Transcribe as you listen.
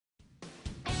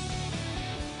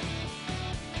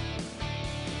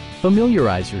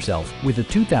Familiarize yourself with the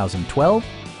 2012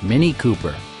 Mini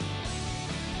Cooper.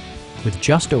 With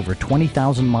just over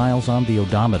 20,000 miles on the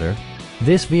odometer,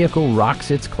 this vehicle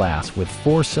rocks its class with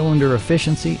 4-cylinder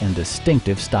efficiency and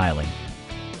distinctive styling.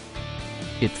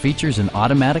 It features an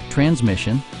automatic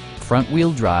transmission,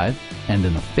 front-wheel drive, and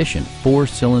an efficient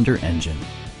 4-cylinder engine.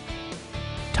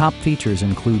 Top features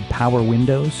include power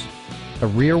windows, a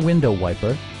rear window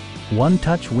wiper,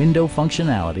 one-touch window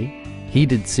functionality,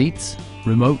 heated seats,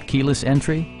 remote keyless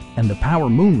entry, and the power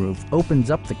moonroof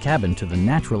opens up the cabin to the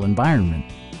natural environment.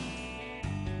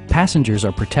 Passengers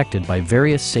are protected by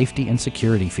various safety and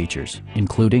security features,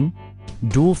 including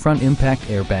dual front impact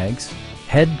airbags,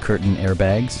 head curtain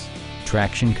airbags,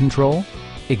 traction control,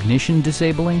 ignition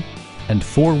disabling, and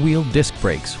 4-wheel disc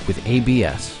brakes with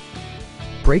ABS.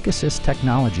 Brake Assist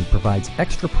technology provides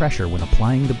extra pressure when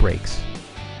applying the brakes.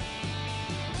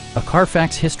 A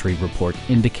Carfax history report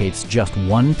indicates just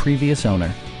one previous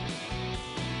owner.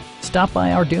 Stop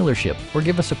by our dealership or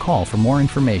give us a call for more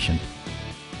information.